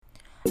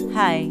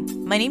Hi,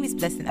 my name is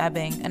Blessing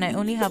Abeng, and I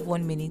only have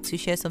 1 minute to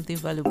share something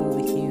valuable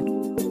with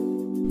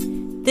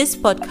you. This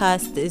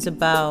podcast is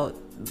about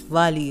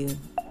value,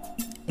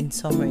 in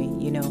summary.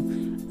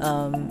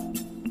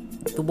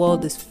 The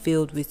world is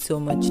filled with so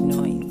much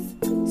noise,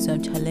 so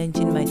I'm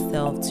challenging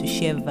myself to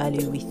share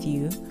value with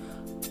you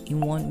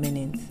in 1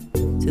 minute.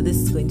 So this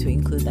is going to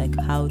include like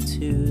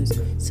how-tos,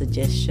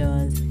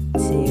 suggestions,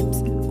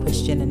 tips,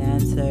 question and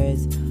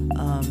answers,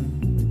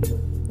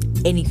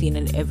 anything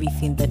and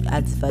everything that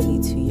adds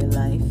value to your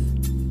life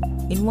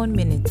in 1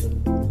 minute.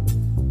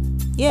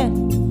 Yeah.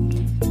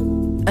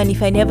 And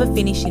if I never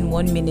finish in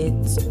 1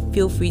 minute,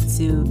 feel free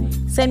to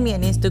send me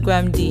an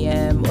Instagram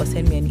DM or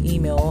send me an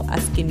email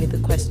asking me the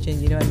question.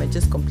 I might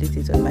just complete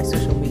it on my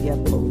social media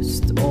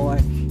post or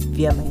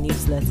via my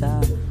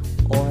newsletter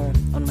or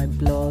on my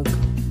blog.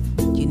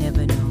 You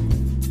never know.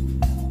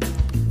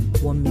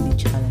 1 minute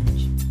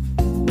challenge.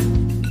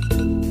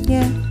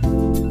 Yeah,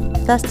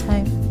 that's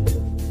time.